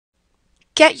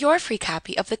Get your free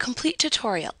copy of the complete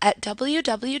tutorial at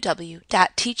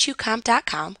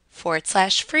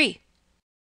www.teachucomp.com/free.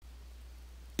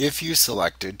 If you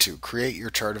selected to create your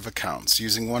chart of accounts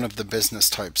using one of the business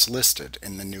types listed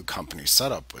in the new company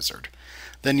setup wizard,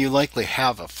 then you likely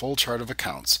have a full chart of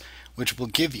accounts which will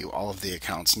give you all of the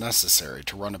accounts necessary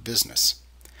to run a business.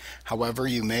 However,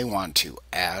 you may want to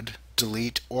add,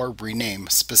 delete, or rename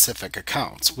specific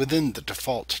accounts within the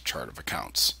default chart of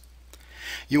accounts.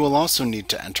 You will also need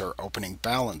to enter opening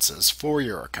balances for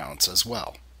your accounts as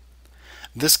well.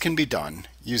 This can be done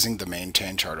using the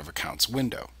Maintain Chart of Accounts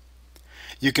window.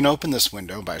 You can open this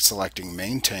window by selecting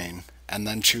Maintain and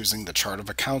then choosing the Chart of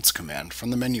Accounts command from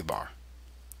the menu bar.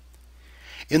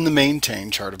 In the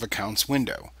Maintain Chart of Accounts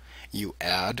window, you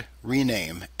add,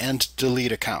 rename, and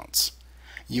delete accounts.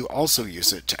 You also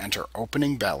use it to enter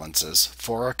opening balances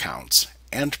for accounts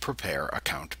and prepare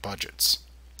account budgets.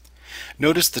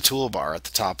 Notice the toolbar at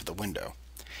the top of the window.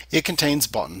 It contains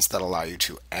buttons that allow you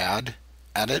to add,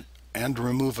 edit, and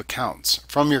remove accounts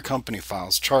from your company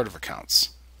file's chart of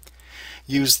accounts.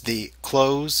 Use the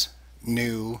Close,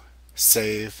 New,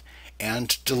 Save,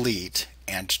 and Delete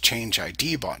and Change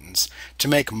ID buttons to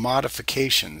make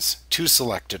modifications to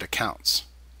selected accounts.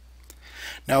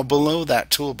 Now below that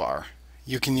toolbar,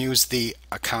 you can use the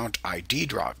Account ID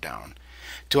drop-down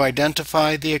to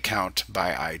identify the account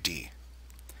by ID.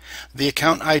 The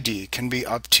account ID can be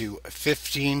up to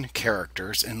 15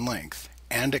 characters in length,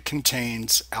 and it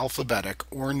contains alphabetic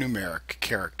or numeric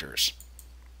characters.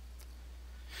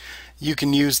 You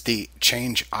can use the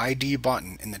Change ID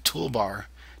button in the toolbar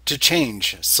to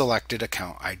change selected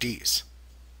account IDs.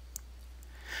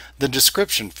 The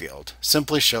Description field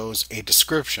simply shows a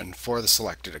description for the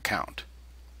selected account.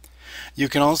 You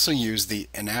can also use the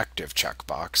Inactive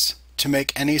checkbox to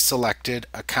make any selected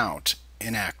account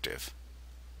inactive.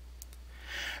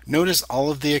 Notice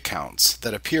all of the accounts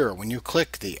that appear when you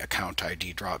click the Account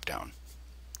ID drop-down.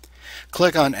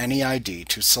 Click on any ID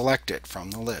to select it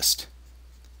from the list.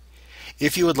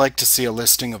 If you would like to see a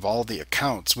listing of all the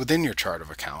accounts within your chart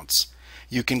of accounts,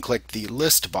 you can click the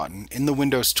List button in the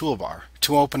Windows toolbar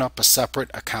to open up a separate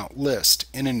account list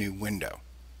in a new window.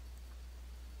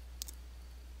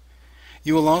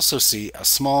 You will also see a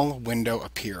small window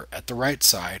appear at the right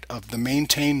side of the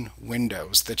Maintain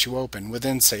windows that you open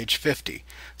within Sage 50,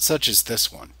 such as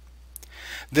this one.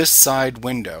 This side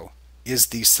window is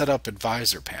the Setup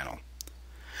Advisor panel.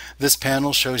 This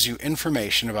panel shows you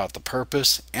information about the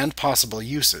purpose and possible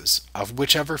uses of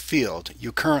whichever field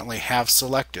you currently have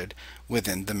selected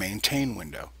within the Maintain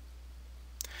window.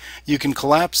 You can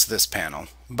collapse this panel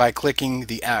by clicking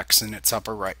the X in its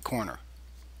upper right corner.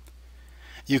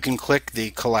 You can click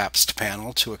the collapsed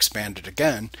panel to expand it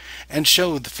again and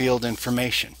show the field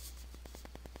information.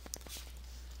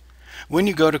 When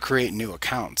you go to create new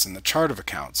accounts in the chart of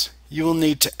accounts, you will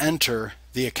need to enter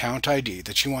the account ID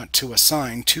that you want to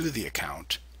assign to the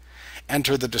account,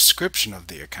 enter the description of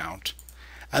the account,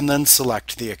 and then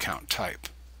select the account type.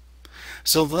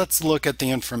 So let's look at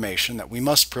the information that we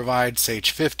must provide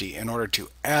Sage 50 in order to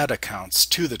add accounts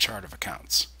to the chart of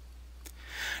accounts.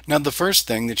 Now the first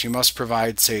thing that you must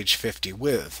provide Sage 50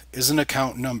 with is an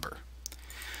account number.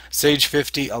 Sage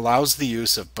 50 allows the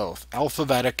use of both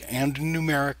alphabetic and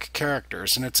numeric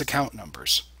characters in its account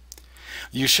numbers.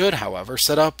 You should, however,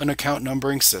 set up an account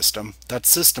numbering system that's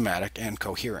systematic and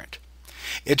coherent.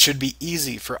 It should be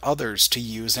easy for others to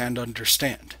use and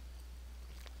understand.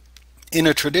 In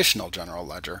a traditional general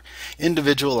ledger,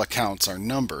 individual accounts are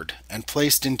numbered and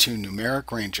placed into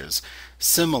numeric ranges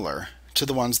similar to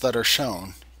the ones that are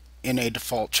shown in a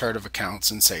default chart of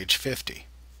accounts in Sage 50.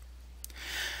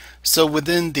 So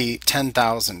within the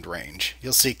 10,000 range,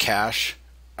 you'll see cash,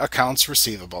 accounts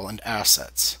receivable, and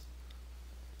assets.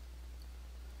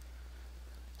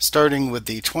 Starting with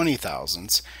the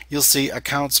 20,000s, you'll see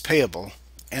accounts payable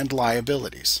and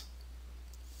liabilities.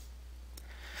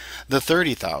 The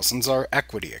 30,000s are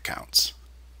equity accounts.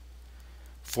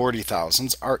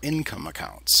 40,000s are income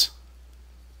accounts.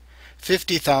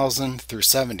 50,000 through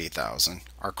 70,000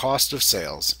 are cost of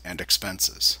sales and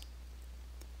expenses.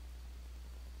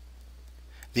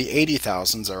 The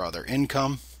 80,000s are other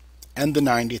income, and the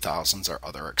 90,000s are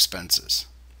other expenses.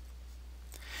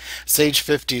 Sage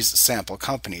 50's sample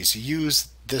companies use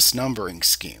this numbering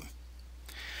scheme.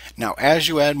 Now, as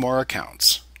you add more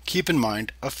accounts, keep in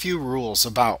mind a few rules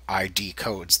about ID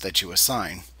codes that you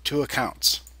assign to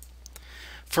accounts.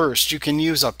 First, you can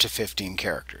use up to 15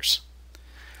 characters.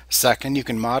 Second, you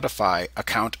can modify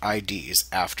account IDs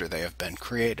after they have been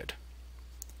created.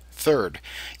 Third,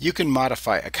 you can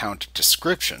modify account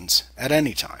descriptions at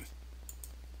any time.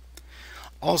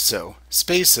 Also,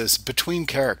 spaces between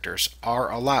characters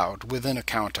are allowed within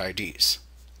account IDs.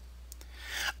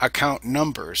 Account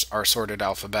numbers are sorted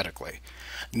alphabetically,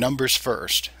 numbers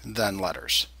first, then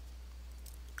letters.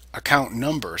 Account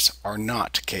numbers are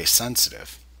not case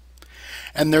sensitive,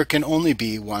 and there can only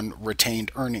be one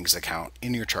retained earnings account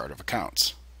in your chart of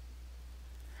accounts.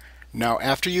 Now,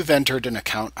 after you've entered an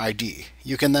account ID,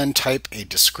 you can then type a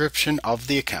description of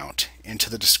the account into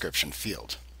the description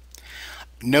field.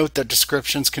 Note that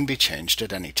descriptions can be changed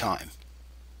at any time.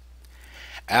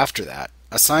 After that,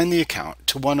 assign the account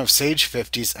to one of Sage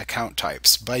 50's account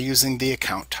types by using the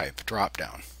Account Type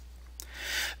dropdown.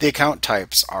 The account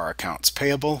types are accounts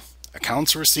payable,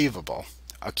 accounts receivable,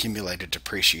 accumulated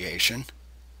depreciation,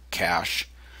 cash,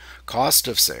 cost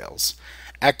of sales,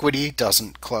 equity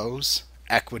doesn't close,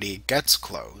 equity gets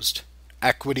closed,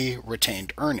 equity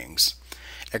retained earnings,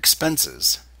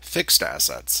 expenses, fixed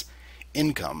assets,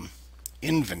 income,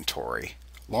 inventory,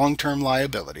 long-term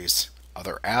liabilities,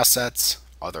 other assets,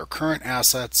 other current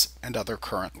assets, and other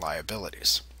current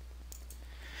liabilities.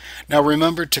 Now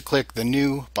remember to click the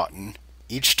New button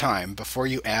each time before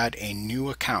you add a new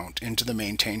account into the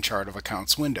Maintain Chart of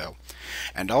Accounts window,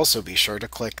 and also be sure to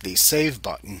click the Save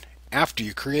button after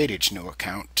you create each new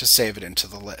account to save it into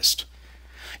the list.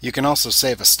 You can also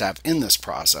save a step in this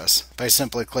process by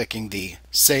simply clicking the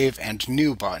Save and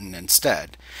New button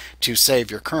instead to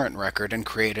save your current record and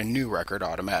create a new record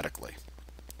automatically.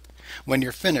 When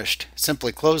you're finished,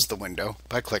 simply close the window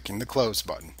by clicking the Close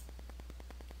button.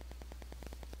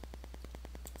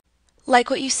 Like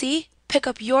what you see? Pick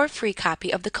up your free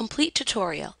copy of the complete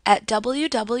tutorial at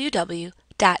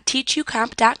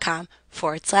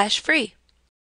www.teachucomp.com/free.